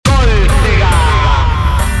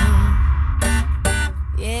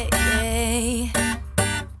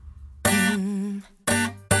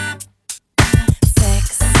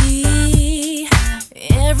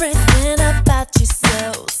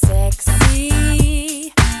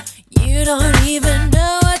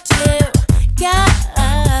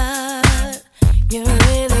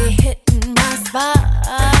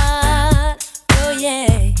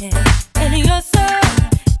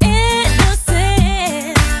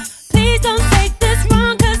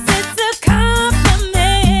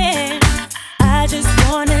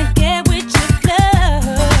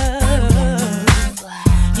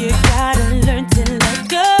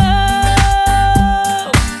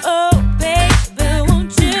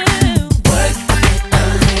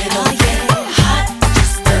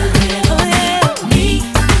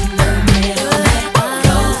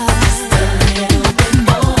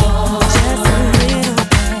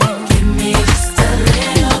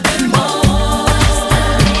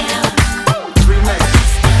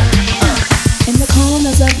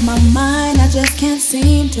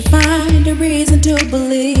to find a reason to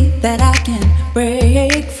believe that I can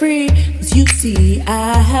break free. 'Cause you see,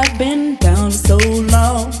 I have been down so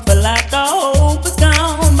long, feel like the hope is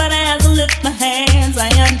gone. But as I lift my hands, I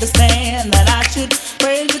understand that I should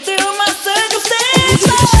praise you through my circumstance.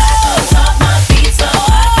 Shackles off my feet so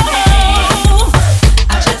I can hang.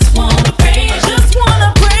 I just wanna praise you, just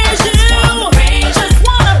wanna praise you, just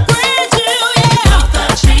wanna praise you, yeah. Off the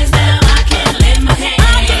chains now, I can lift my hands.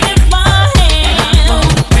 I can lift my hands. And I'm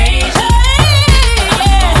gonna praise you. I'm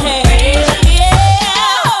gonna praise you, yeah.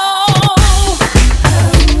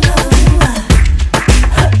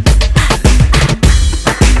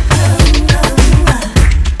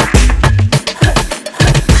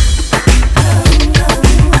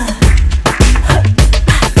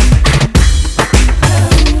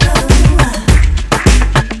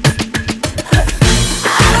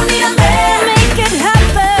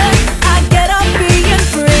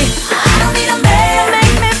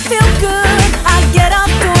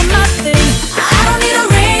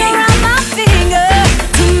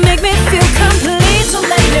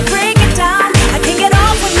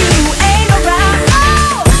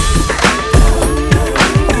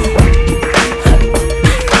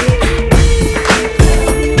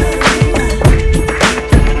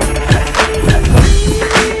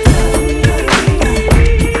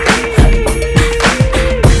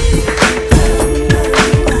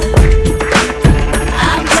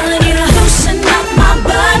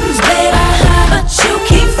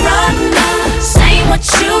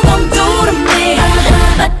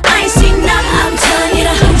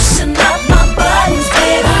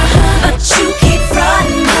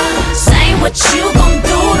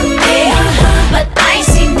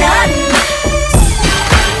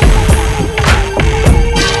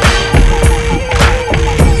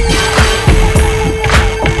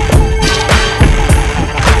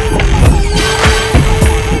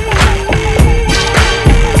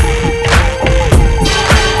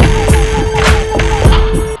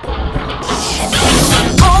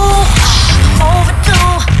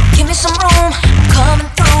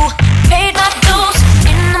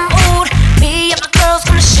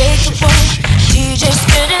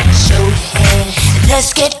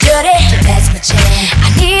 Let's get dirty, that's my jam. I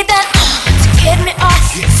need that to get me off.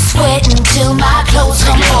 Sweating till my clothes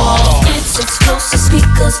come off. It's explosive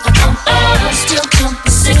speakers are pumping. Still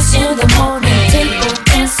jumping 6 in the morning. Table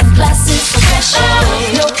dancing, glasses for fashion.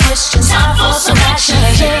 No questions, time for some action.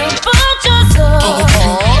 But just go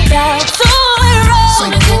down to it roll. So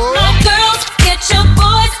my girls, get your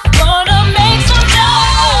boys, gonna make some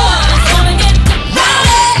noise. Gonna get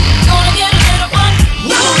rowdy, gonna get a little fun.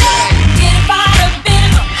 Get it fired up.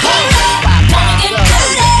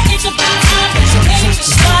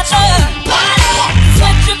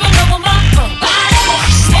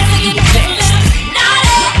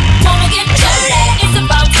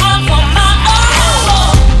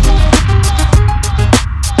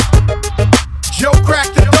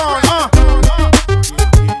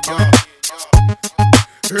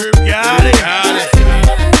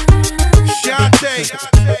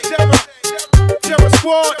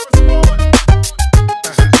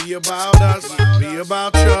 Be about us, be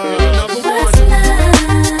about you. Number one.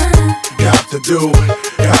 Got to do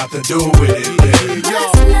with it, yeah.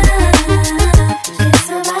 What's love? It's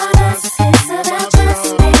about us, it's about just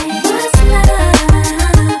me. What's love?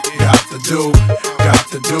 Got to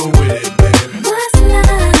do with it, baby. What's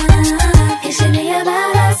love? It should be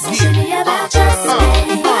about us, it should be about just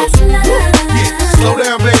me. What's love? Yeah, slow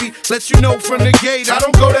down, baby. Let you know from the gate, I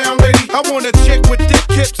don't go down, lady. I want a chick with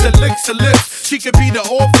thick hips that licks her lips. She could be the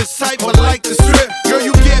office type, but like the strip. Girl,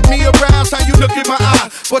 you get me aroused, how you look in my eye.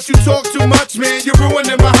 But you talk too much, man, you're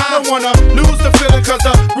ruining my high. I don't wanna lose the feeling, cause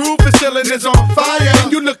the roof is ceiling is on fire.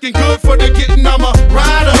 And you looking good for the getting, I'm a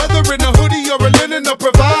rider. Whether in a hoodie or a linen, a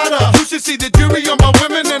provider. You should see the jury on my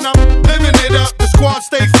women, and I'm living it up. The squad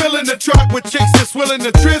stay filling the truck with chicks that's willing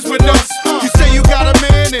to trizz with us. You say you got a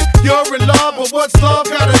man and you're in love, but what's love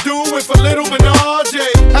gotta do with a little menage?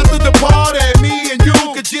 After the party, me and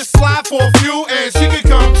you could just slide for a few, and she could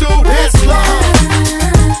come too. That's love.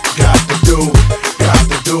 Got to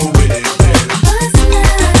do with it, baby. What's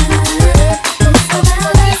love? It's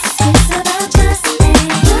about us, it's about just me.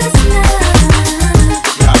 What's love?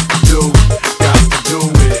 Got to do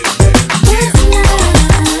with it, baby. What's love?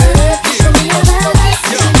 It should be about us,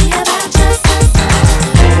 it should be about just us.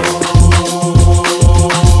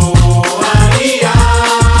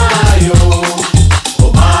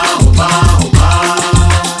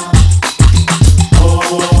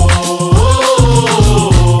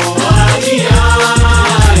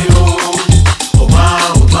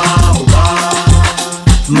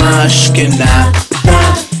 Mashkina,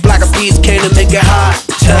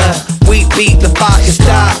 spark and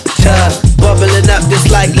starter, bubbling up just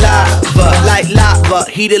like lava,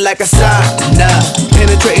 heated like a sauna,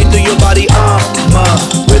 penetrating through your body armor.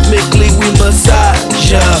 Rhythmically we massage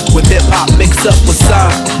ya, with hip hop mixed up with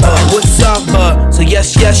samba. So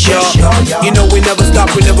yes, y'all. You know we never stop,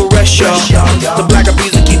 we never rest, y'all. The black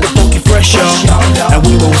bees will keep it funky fresh, y'all. And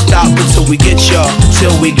we won't stop until we get y'all,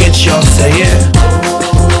 till we get y'all. Say yeah.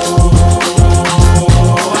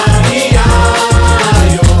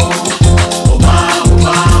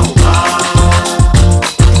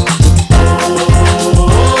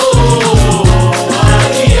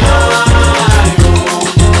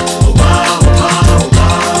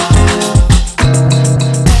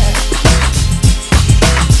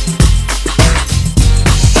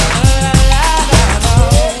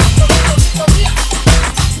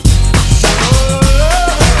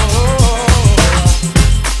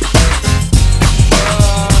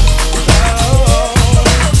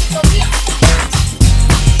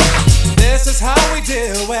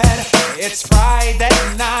 It's Friday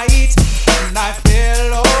night and I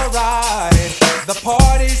feel alright. The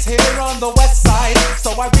party's here on the west side,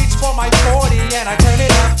 so I reach for my 40 and I turn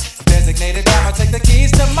it up. Designated driver, take the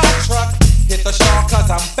keys to my truck. Hit the shawl cause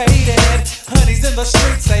I'm faded. Honey's in the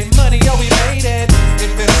streets, say money, yo we made it.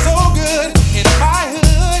 It feels so good in my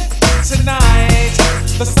hood tonight.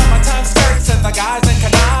 The summertime skirts and the guys in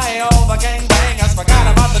Kanai. All the gangbangers forgot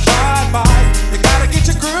about the drive-by. You gotta get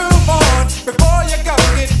your groove on before you go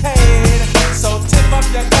get paid. So tip up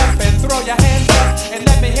your cup and throw your hands up and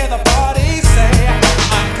let me hear the party say,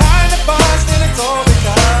 I'm kinda buzzed and it's all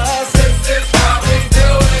because this is how we do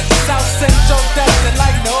it. South Central does it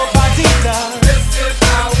like nobody does. This is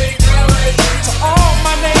how we do it. To all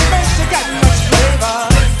my neighbors, you got much flavor.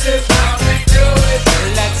 This is how we do it.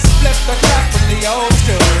 Let's flip the crap from the old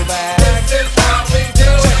school back. This is how we do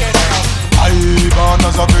it. Check it out. I born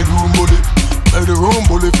as a bedroom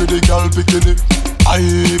bully for the girl bikini. I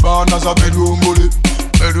born as a bedroom bully,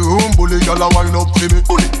 girl a wine up for me.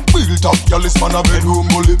 Built up, girl is man a bedroom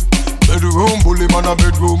bully, man a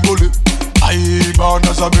bedroom bully. I born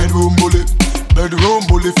as a bedroom bully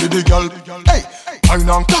for the girl. Hey, wine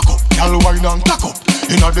and cock up, girl wine and cock up.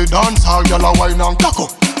 Inna the dance hall, girl a wine and cock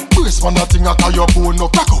up. Brace man a thing a tie your bone no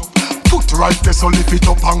crack up. Foot right there so lift it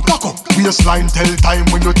up and cock up. Waistline tell time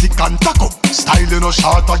when you tick and tack up. Style you no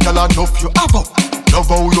short a girl enough you have up. Love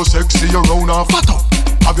how you sexy, you round and fat up.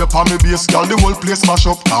 Have your palmy base, girl, the whole place mash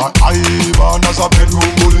up. I born as a bedroom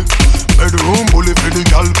bully for the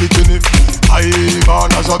girl bikini. I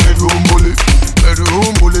born as a bedroom bully,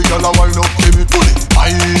 girl a wine up for me.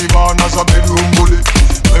 I born as a bedroom bully,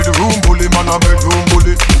 man a bedroom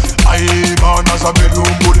bully. I born as a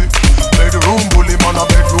bedroom bully, man a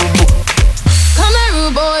bedroom bully. Come here,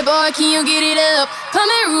 rude boy, can you get it up? Come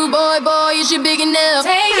here, rude boy, is you big enough?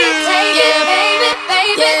 Take it, yeah, baby,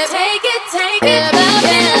 yeah, take it, yeah,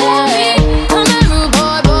 baby. Come here, rude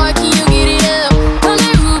boy, can you get it up? Come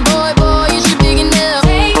here, rude boy, is you big enough?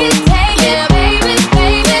 Take it, yeah, baby,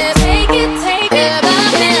 yeah, take it, yeah,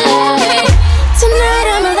 baby. Tonight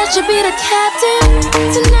I'ma let you be the captain.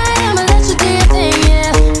 Tonight I'ma let you do your thing,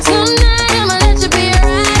 yeah. Tonight I'ma let you be a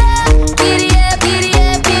rider. Giddy up, baby.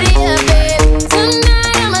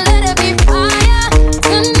 Tonight I'ma let it be fire.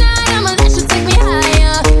 Tonight I'ma let you take me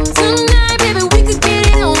higher.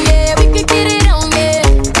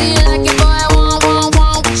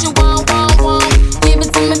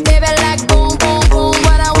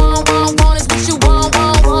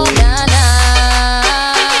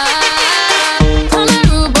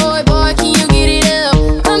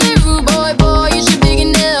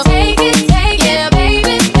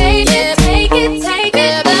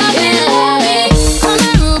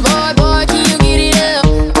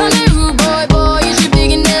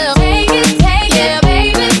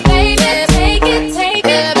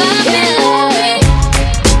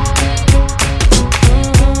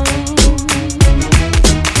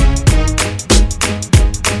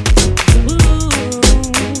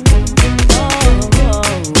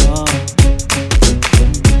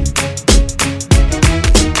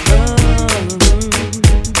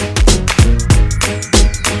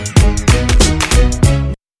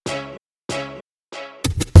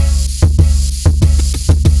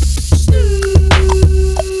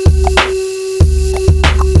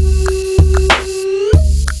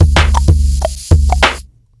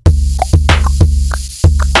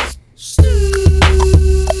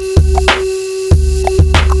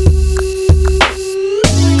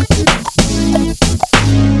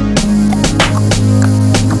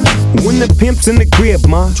 the pimps in the crib,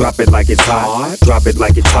 ma. Drop it like it's hot. Drop it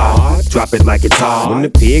like it's hot. Drop it like it's hot. When the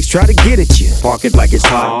pigs try to get at you, park it like it's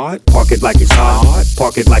hot. Park it like it's hot.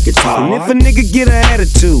 Park it like it's hot. And if a nigga get an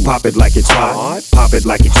attitude, pop it like it's hot. Pop it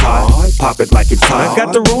like it's hot. Pop it like it's hot. I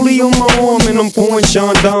got the rollie on my arm and I'm pouring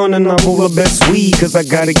Sean down and I roll the best weed cause I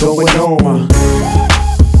got it going on.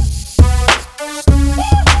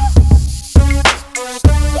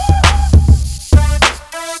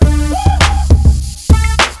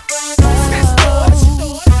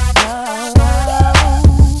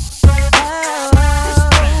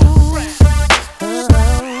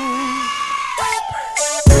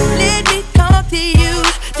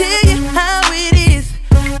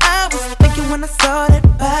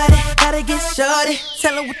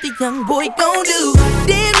 Tell her what the young boy gon' do.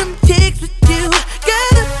 Damn them chicks with you,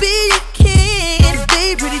 gotta be a king.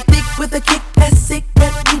 They pretty thick with a kick that's sick,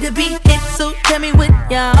 that need to be hit. So tell me what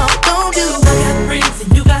y'all gon' do. I got friends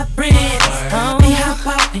and you got friends. They hop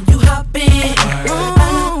out and you hop in. I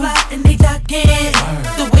look fly and they jock in.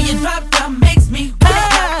 The way you drop down makes me wet.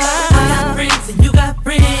 I got friends and you got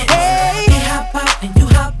friends. They hop out and you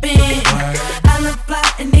hop in. I look fly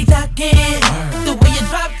and they jock in. The way you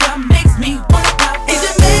drop down makes me wanna.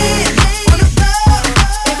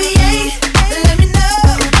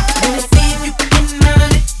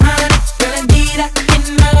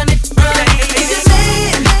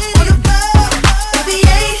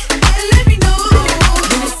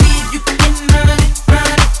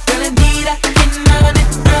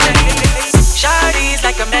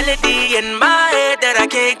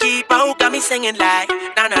 Singing like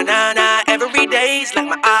na na na na every day's like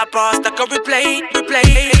my iPod stuck on replay.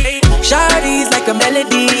 Shawty's like a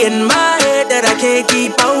melody in my head that I can't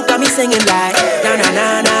keep out. Got me singing like na na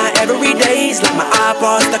na na every day's like my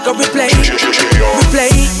iPod stuck on replay.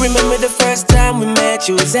 Remember the first time we met?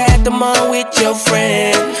 You was at the mall with your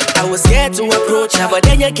friend. I was scared to approach her, but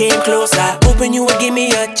then you came closer, hoping you would give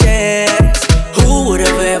me a chance. Who would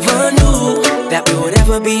have ever knew that we would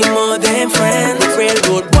ever be more than friends? With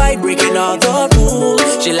railroad white breaking all the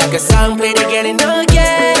rules. She like a song played again and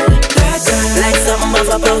again. That girl, like something of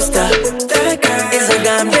a poster. That girl is a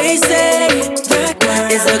gun, they say. That girl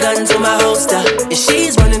is a gun to my holster. And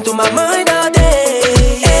she's running through my mind all day.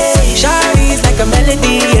 Hey, Shawty's like a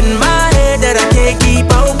melody in my head that I can't keep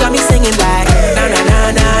out. Got me singing like na na na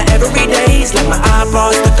na every day's like my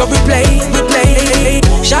iPod stuck on replay.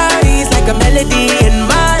 Shawty's like a melody in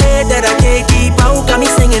my head that I can't keep out. Got me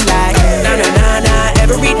singing like na na na na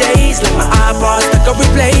every day's like my iPod stuck on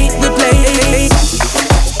replay.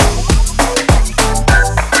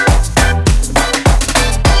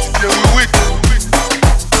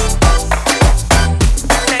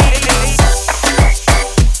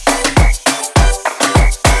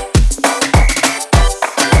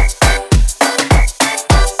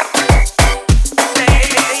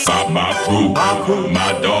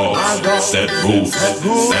 My dogs, set rules,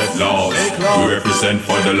 set laws. We represent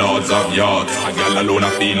for the lords of yards. A gal alone I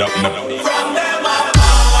feel up now. From them are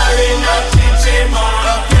in the kitchen,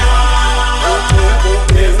 man.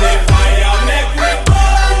 Is the fire make we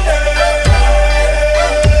burn?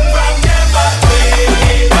 From them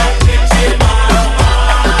in the kitchen, man.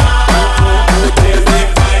 Is the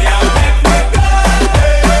fire make we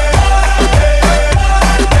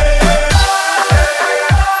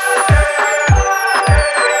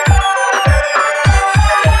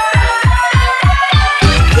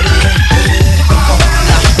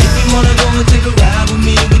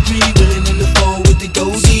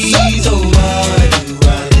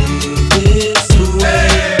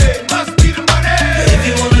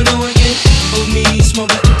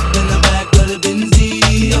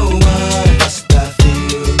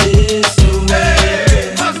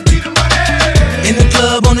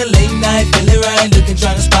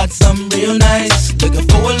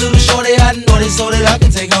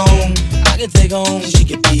She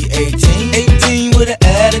could be 18 with an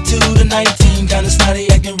attitude of 19, kinda snotty,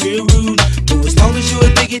 acting real rude. But as long as you a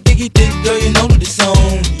diggy thick girl, you know that it's on.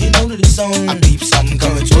 I peep something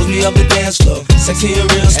coming towards me up the dance floor. Sexy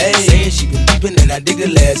and real slow. Saying she been peeping and I dig the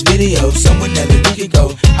last video. Somewhere that we could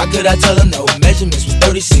go. How could I tell her no? Measurements was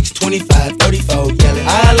 36, 25, 34. Yelling,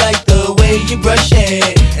 I like the way you brush your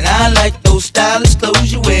hair, and I like those stylish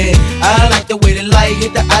clothes you wear. I like the way the light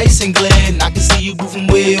hit the ice and glare, and I can see you moving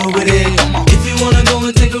way over there. If you wanna go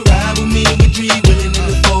and take a ride with me, we three willing in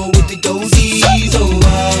the four with the goldies. Oh,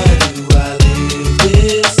 why do I live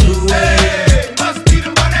this way? Must be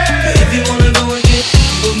the money. If you wanna go and get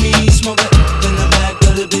with me, smoke it in the back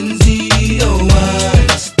of the Benzie. Oh, why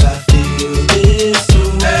must I feel this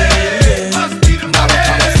way? Must be the money.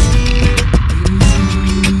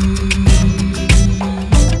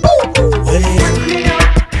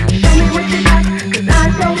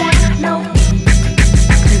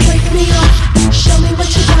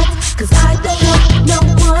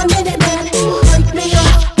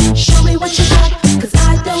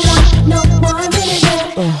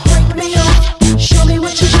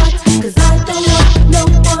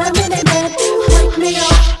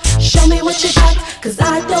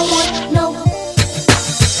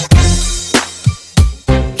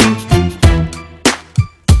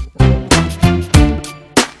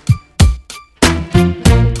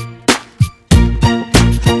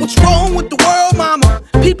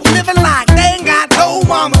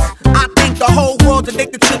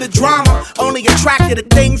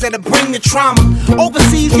 the trauma.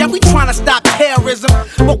 Overseas, yeah, we tryna stop terrorism,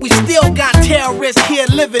 but we still got terrorists here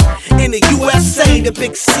living in the USA, the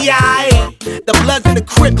big CIA, the Bloods and the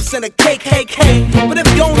Crips and the KKK. But if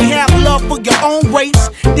you only have love for your own race,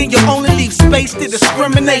 then you only leave space to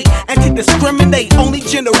discriminate. And to discriminate only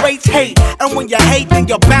generates hate. And when you hate, then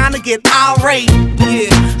you're bound to get irate.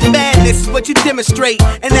 Yeah, madness is what you demonstrate,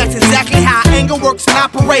 and that's exactly how anger works and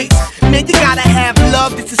operates. Man, you gotta have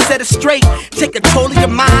love just to set it straight. Take control of your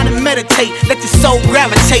mind and meditate. Let your soul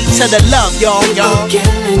gravitate to the love, y'all. People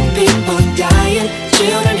killing, people dying,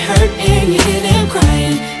 children hurt and you hear them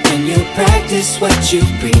crying. When you practice what you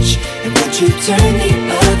preach and what you turn the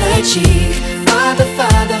other cheek. Father,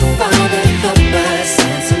 Father, Father, help us,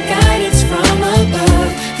 send some guidance from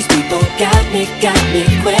above. These people got me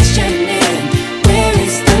questioning, where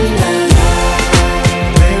is the love?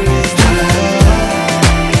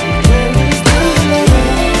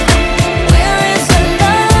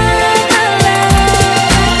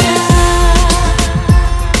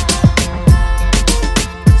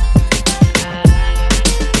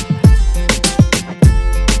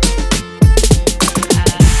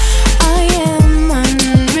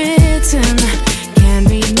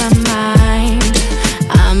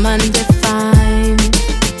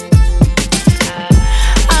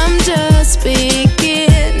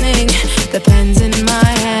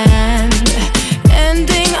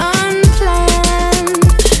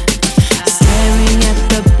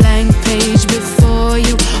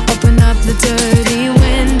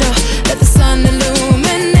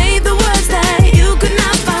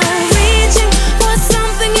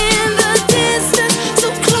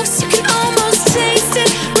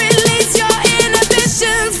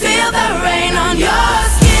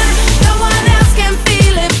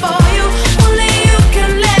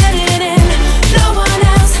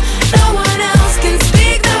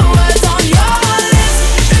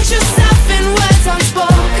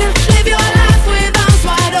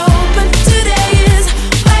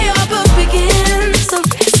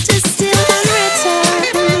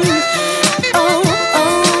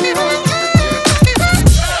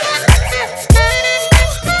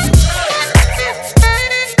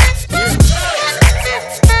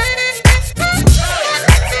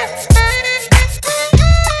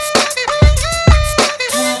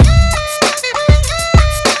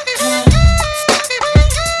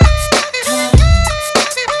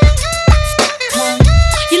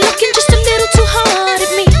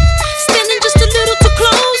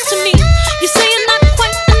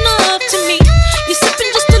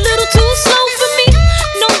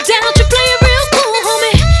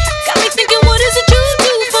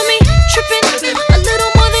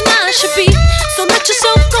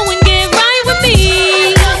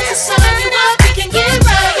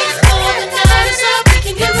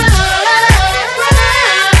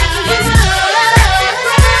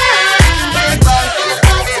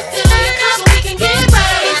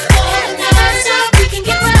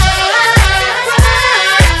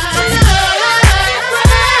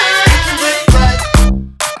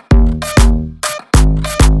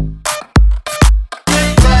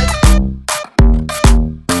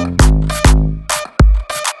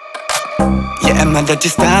 Dat je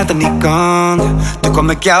staat aan die kant, toen kwam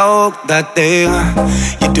ik jou ook daar tegen.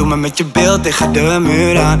 Je doet me met je beeld tegen de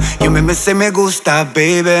muur aan. Je met me se me gusta,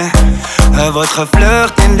 baby. Er wordt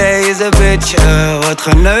gevlucht in deze bitch, er wordt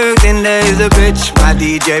geneukt in deze bitch. Maar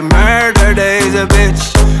DJ murder deze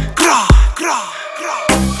bitch. Kra, kra,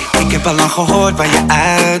 kra. Ik heb al lang gehoord waar je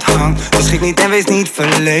uithangt, dus schrik niet en wees niet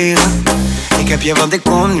verlegen. Ik heb je want ik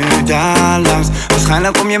kom nu daar langs,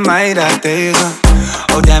 waarschijnlijk kom je mij daar tegen.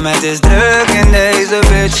 Oh damn, het is druk in deze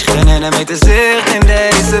bitch, geen ene meter zicht in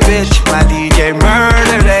deze bitch. Maar DJ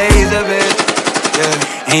murder deze bitch,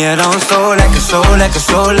 yeah. En je danst zo lekker, zo lekker,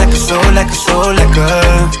 zo lekker, zo lekker, zo lekker.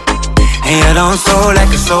 En je danst zo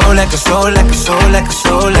lekker, zo lekker, zo lekker, zo lekker,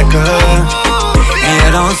 zo lekker. En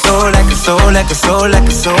je danst zo lekker, zo lekker, zo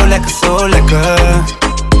lekker, zo lekker, zo lekker.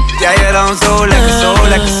 Ja, je danst zo lekker, zo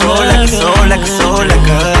lekker, zo lekker, zo lekker, zo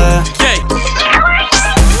lekker.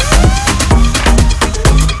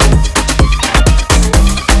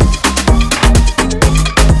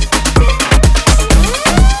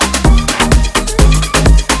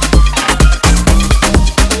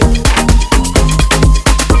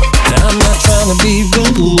 Be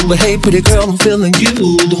rude, but hey pretty girl, I'm feeling you.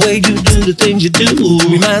 The way you do the things you do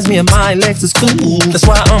reminds me of my Lexus cool. That's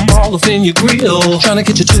why I'm all up in your grill, trying to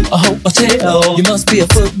get you to a hotel. You must be a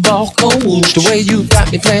football coach, the way you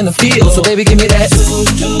got me playing the field. So baby, give me that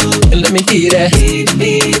and let me get that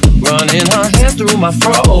beat. Running her hands through my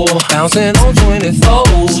fro, bouncing on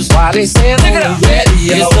 24s. Why they saying on the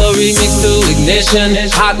radio? It's the remix to Ignition,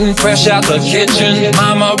 hot and fresh out the kitchen.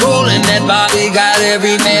 Mama rolling that body, got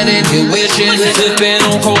every man in here wishing. Sipping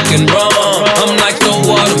on coke and rum, I'm like, so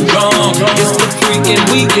what, I'm drunk. It's the freaking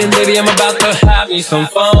weekend, baby, I'm about to have me some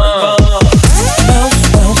fun. Bounce,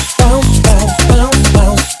 bounce, bounce, bounce, bounce,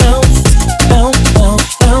 bounce, bounce, bounce,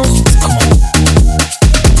 bounce, bounce. Come on.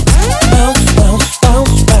 Bounce, bounce,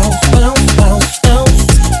 bounce, bounce, bounce, bounce, bounce,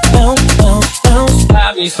 bounce, bounce, bounce.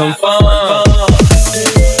 Have me some fun.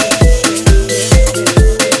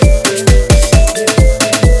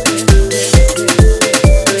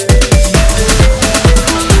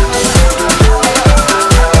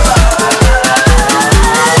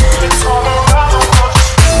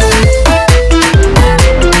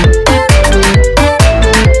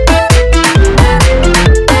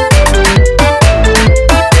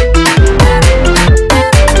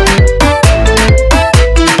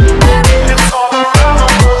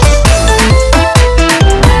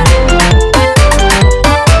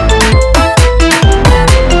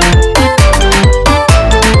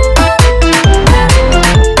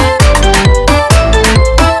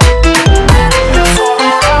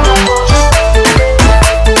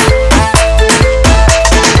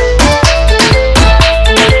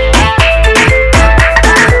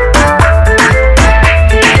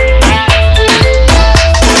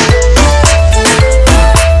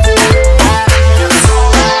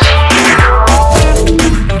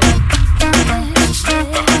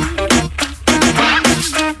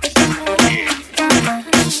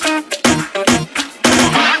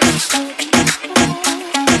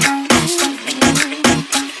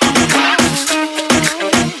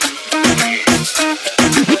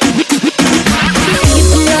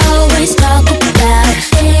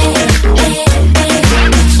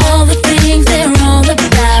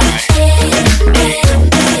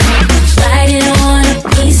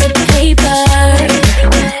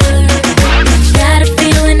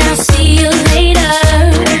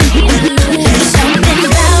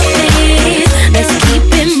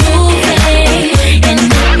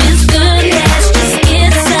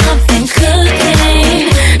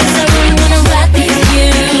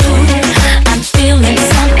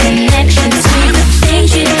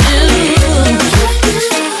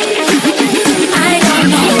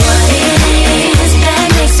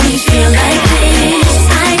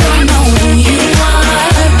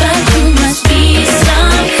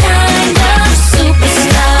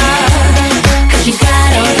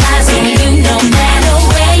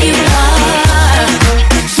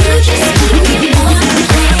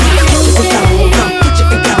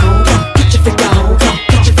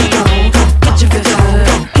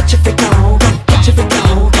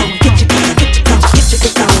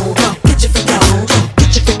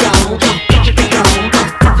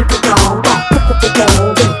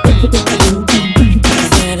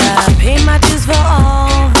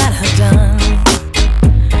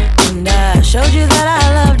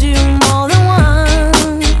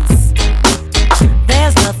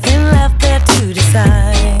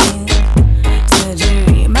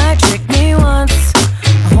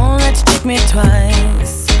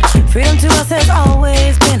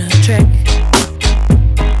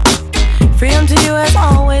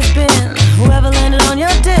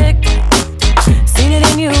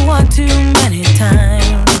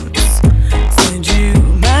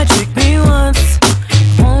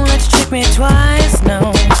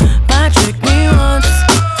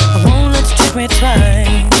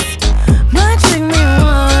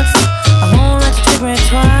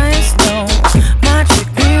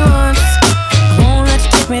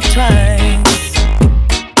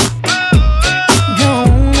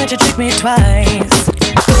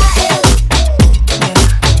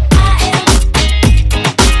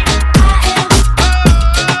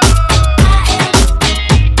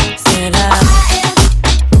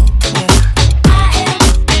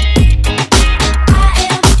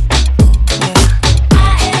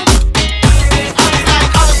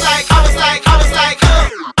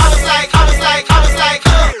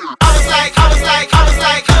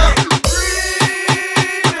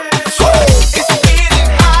 It's getting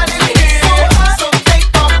hot in here.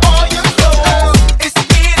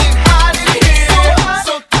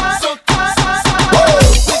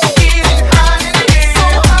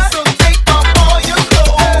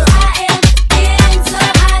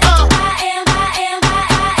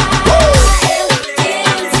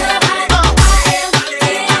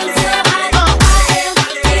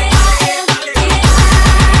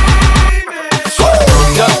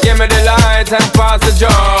 right and pass the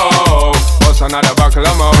joke. Bust another buckle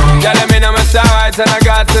of more. Yeah, let me know my sights and I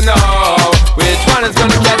got to know which one is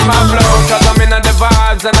gonna catch my flow. Cause I'm in the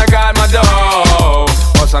vibes and I got my dough.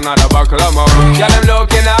 Bust another buckle of more. Yeah, them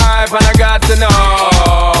looking hype and I got to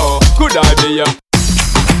know. Good idea.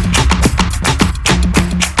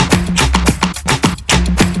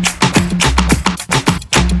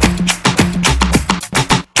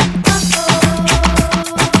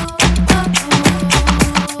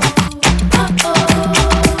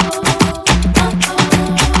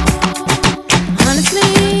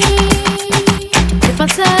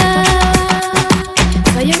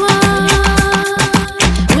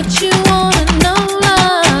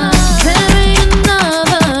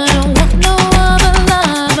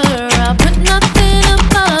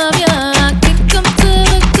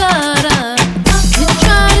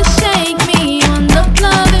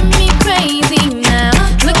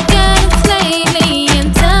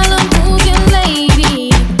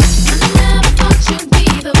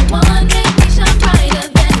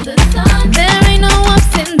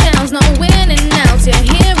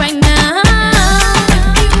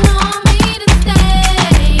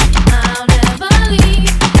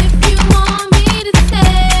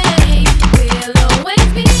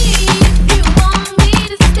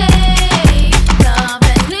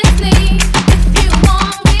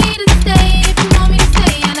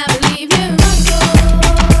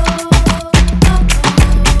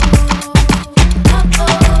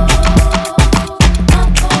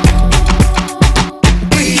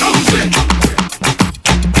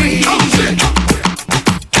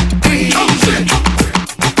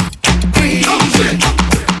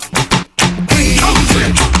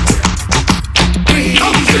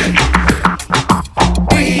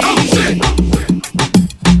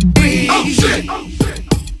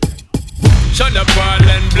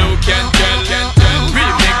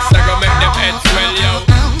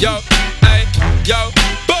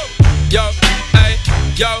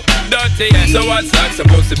 So what's that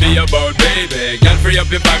supposed to be about, baby? Girl, free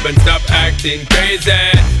up your vibe and stop acting crazy.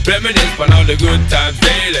 Reminisce on all the good times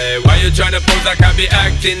daily. Why you tryna pose like I be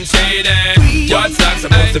acting shady? What's that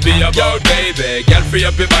supposed to be about, baby? Girl, free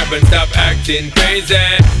up your vibe and stop acting crazy.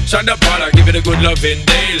 Shonda Paula, give it a good loving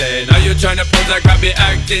daily. Now you tryna pose like I be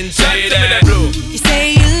acting shady. You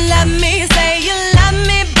say you love me,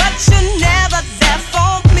 but you're never there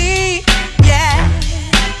for me. Yeah.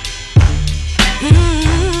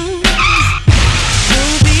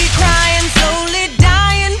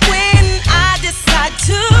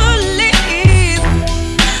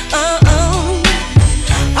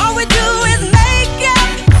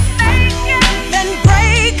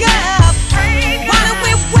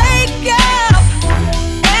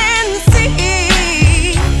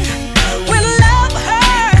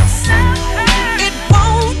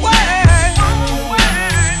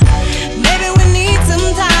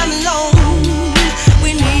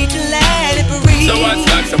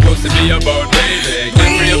 About baby, get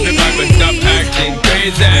free up the vibe and stop acting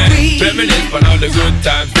crazy. Reminisce on all the good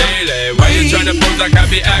times daily. Why you tryna pose like I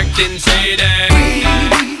be acting shady?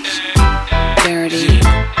 Dirty,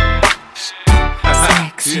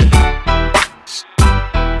 sexy,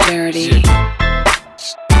 dirty,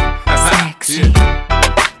 sexy,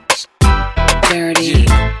 dirty,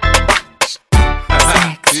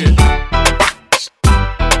 sexy,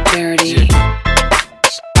 dirty.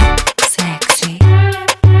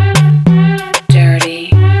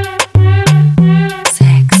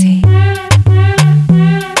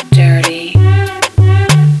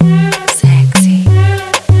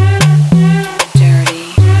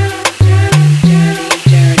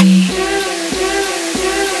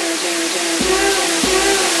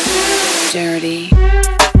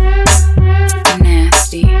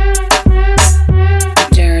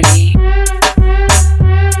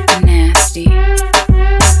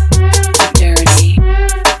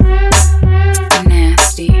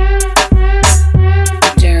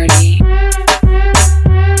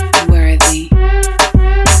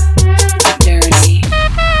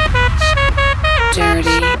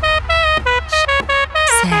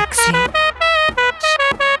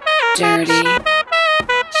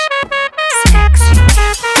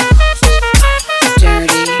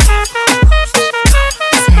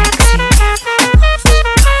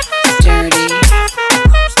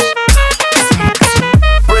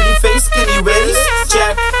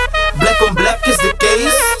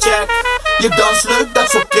 Je dans leuk, dat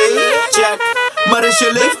is oké, check. Maar is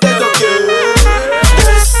je leeftijd oké?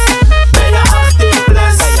 Dus ben je 18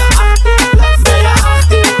 plus? Ben je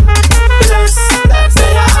 18 plus? Ben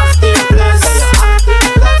je 18 plus?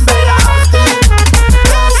 Ben je 18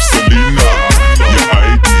 plus? Selena, je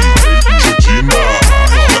ID.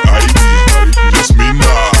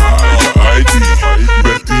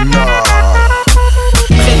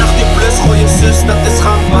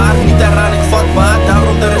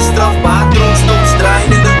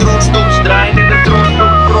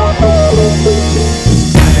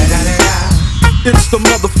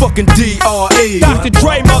 fucking D.R.E. Dr.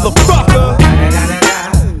 Dre, motherfucker.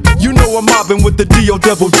 You know I'm mobbing with the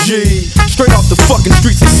D.O.G. Straight off the fucking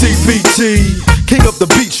streets of CPT. King up the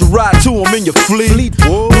beach, you ride to him in your fleet.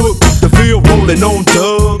 Look, the field rolling on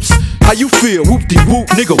dubs. How you feel? Whoop-de-whoop,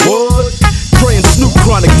 nigga, what? Dre and Snoop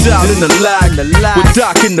Chronic out in the lag. With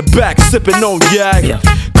Doc in the back, sipping on yak.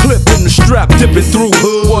 Clip in the strap, dipping through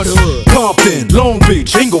hood. Compton, Long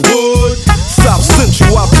Beach, Inglewood. South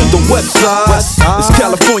Central out to the west side. This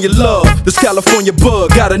California love, this California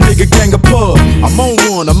bug. Got a nigga gang of pub. I'm on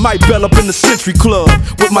one, I might bell up in the Century Club.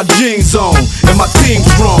 With my jeans on, and my team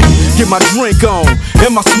strong. Get my drink on,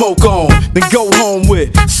 and my smoke on. Then go home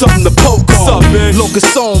with something to poke on.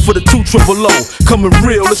 Locust song for the 2 triple O. Coming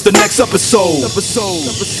real, it's the next episode.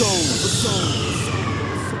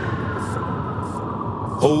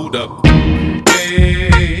 Hold up,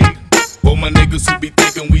 hey. For my niggas who be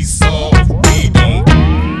thinking we soft, we don't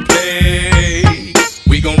play.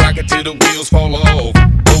 We gon' rock it till the wheels fall off.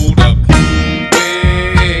 Hold up,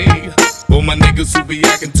 hey. For my niggas who be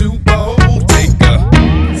acting too bold, take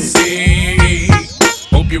a seat.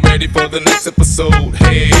 Hope you're ready for the next episode,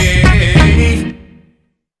 hey.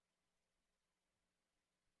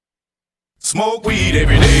 Smoke weed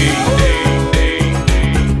every day.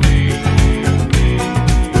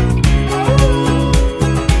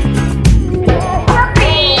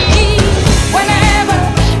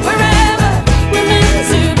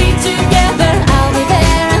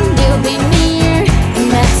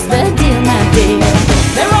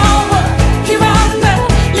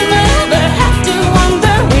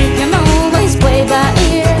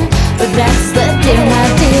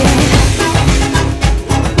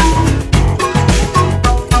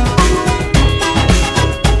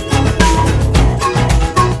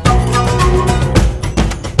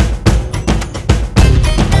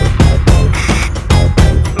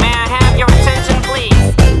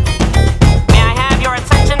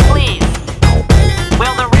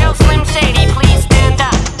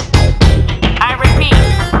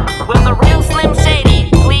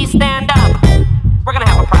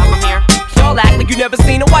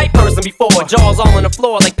 Jaws all on the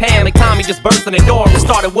floor like Pam, like Tommy just burst in the door and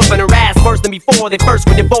started whooping her ass worse than before. They first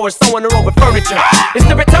were divorced, sewing her over furniture. It's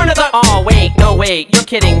the return of the. Oh wait, no wait, you're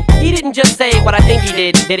kidding. He didn't just say what I think he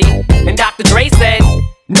did he? And Dr. Dre said,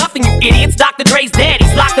 nothing, you idiots. Dr. Dre's dead.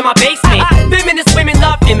 He's locked in my basement. Feminist women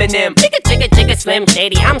love Eminem. Chicka, Slim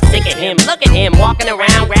Shady. I'm sick of him. Look at him walking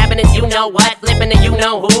around, grabbing his you know what, flipping the you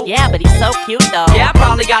know who. Yeah, but he's so cute though. Yeah, I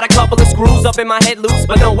probably got a couple of screws up in my head loose,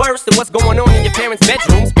 but no worse than what's going on in your parents'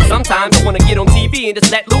 bedrooms. But sometimes I wanna get on TV and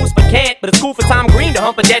just let loose, but can't. But it's cool for Tom Green to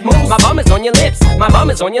hump a dead moose. My bum is on your lips. My bum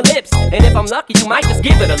is on your lips. And if I'm lucky, you might just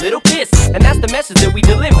give it a little kiss. And that's the message that we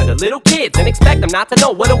deliver to little kids, and expect them not to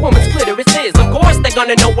know what a woman's clitoris is. Of course they're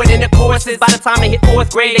gonna know what in the course is. By the time they hit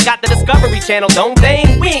 4th grade, they got the Discovery Channel, don't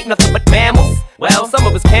they? We ain't nothing but mammals. Well, some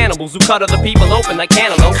of us cannibals who cut other people open like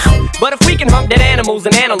cantaloupes. But if we can hump dead animals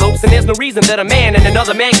and antelopes, then there's no reason that a man and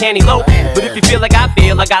another man can't elope. But if you feel like I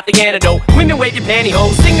feel, I got the antidote. Women wave your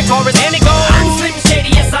pantyhose, sing the chorus and it goes. I'm Slim Shady,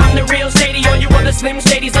 yes I'm the real Shady. All you other Slim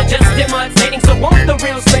Shadys are just imitating. So won't the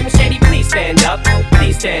real Slim Shady please stand up?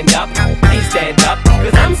 Please stand up, please stand up.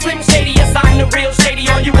 Cause I'm Slim Shady, yes I'm the real Shady.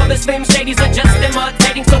 All you other Slim Shadys are just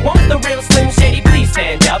imitating. So won't the real Slim Shady please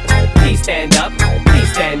stand up? Please stand up, please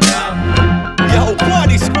stand up. Yo,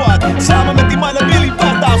 Party Squad, samen met die mannen Billy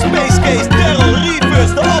Barta, Space Case, Terror,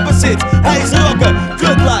 Reverse, The Opposite. Hij is rocker,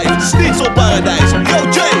 Club Life, Schnitzelparadijs, Yo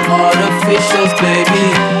Jay. Artificials baby,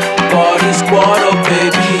 Party Squad oh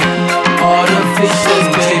baby. Artificials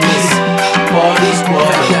baby, Party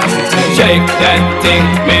Squad oh baby. Shake that thing,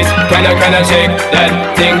 miss. Can I shake that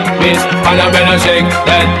thing, miss? Annabella shake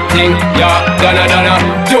that thing, yeah. Donna,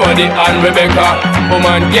 Jody and Rebecca.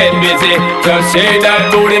 Woman, get busy. Just shake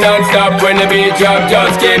that booty non-stop. When the beat drop,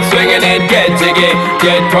 just keep swinging it. Get jiggy,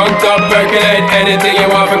 get crunked up, percolate. Anything you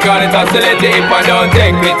want, because it's oscillating. If I don't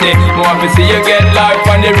take pity, more to see you get life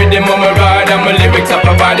on the rhythm of my ride. And my lyrics up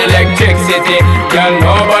about electricity. Girl,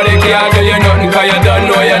 nobody can do you nothing, cause you don't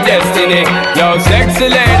know your destiny. Yo, sexy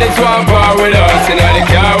ladies want war with us. In the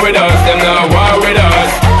car with us, them not war with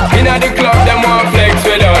us. In the club, them want flex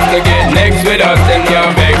with us. To get next with us, them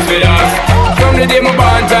can't vex with us. From the day my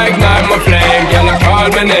bond, I ignite my flame. Girl, I call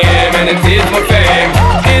my name and it is my fame.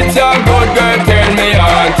 It's a good girl, turn me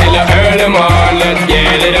on till I earn them on. Let's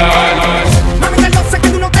get it on.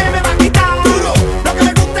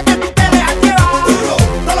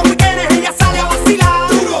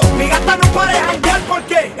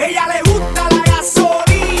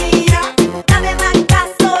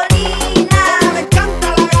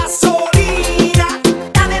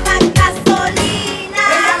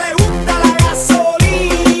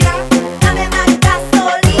 Gasolina.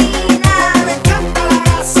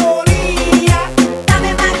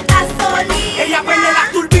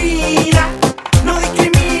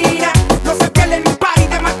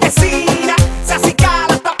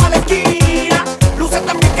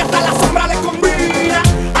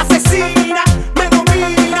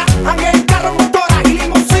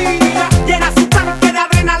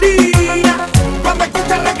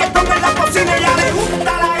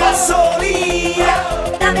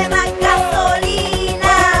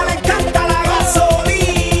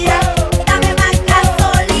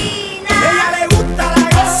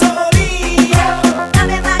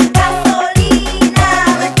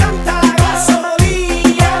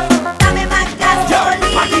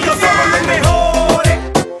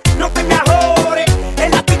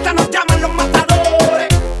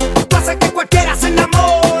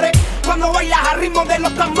 ritmo de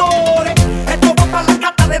los tambores. Esto va para las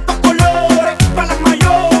gatas de estos colores, para las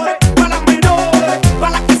mayores, para las menores,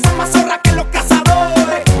 para las que son más zorras que los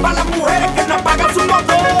cazadores, para las mujeres que no apagan sus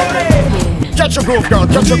motores. Catch your groove, girl,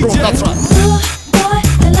 catch your groove, that's right. Ooh, boy,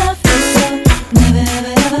 I love you so. Never,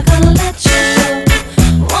 ever, ever gonna let you go.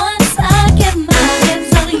 Once I get my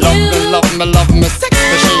hands on you. Love me, sex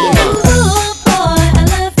machine. Ooh, boy, I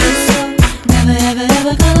love you so. Never, ever,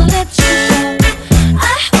 ever gonna let you go.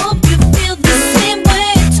 I hope you feel the same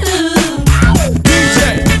way too.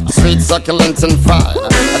 DJ, sweet, succulent, and fine.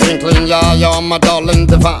 A twinkling, yeah, you're my darling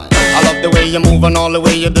divine. I love the way you move and all the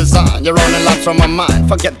way you design. You're running lots from my mind,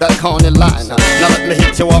 forget that corny line. Now let me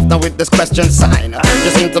hit you off now with this question sign. You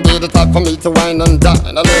seem to be the type for me to wine and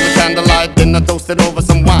dine. A little candlelight dinner toasted over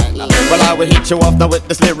some wine. Well, I will hit you off now with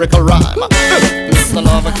this lyrical rhyme. Mr.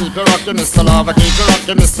 Lover, keep you rockin', Mr. Lover, keep you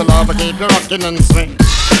rockin', Mr. Lover, keep you rockin' and swing.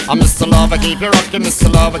 Mr. Lover, keep you rockin', Mr.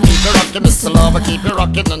 Lover, keep you rockin', Mr. Lover, keep you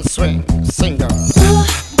rockin' and swing. Sing, girl. Ooh,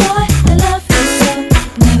 boy, I love you so.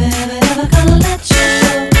 Never, ever, ever gonna let you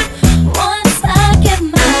go. Once I get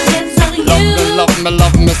my hands on you.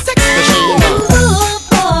 Love me, sex machine. Ooh,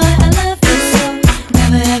 boy, I love you so.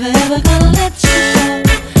 Never, ever, ever gonna let you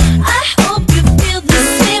go. I hope you feel the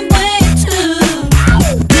same way too.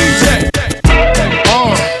 DJ,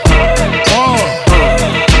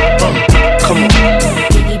 come on.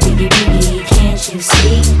 Biggie, biggie, biggie, can't you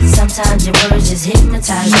see? Sometimes your words just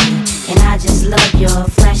hypnotize me, and I just love your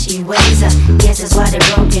flashy ways. I guess that's why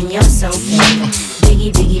they're broken. You're so fake.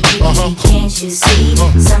 Biggie, biggie, biggie, can't you see?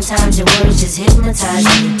 Sometimes your words just hypnotize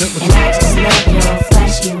me, and I just love your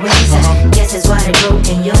flashy ways. I guess that's why they're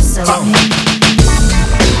broken. You're so fake.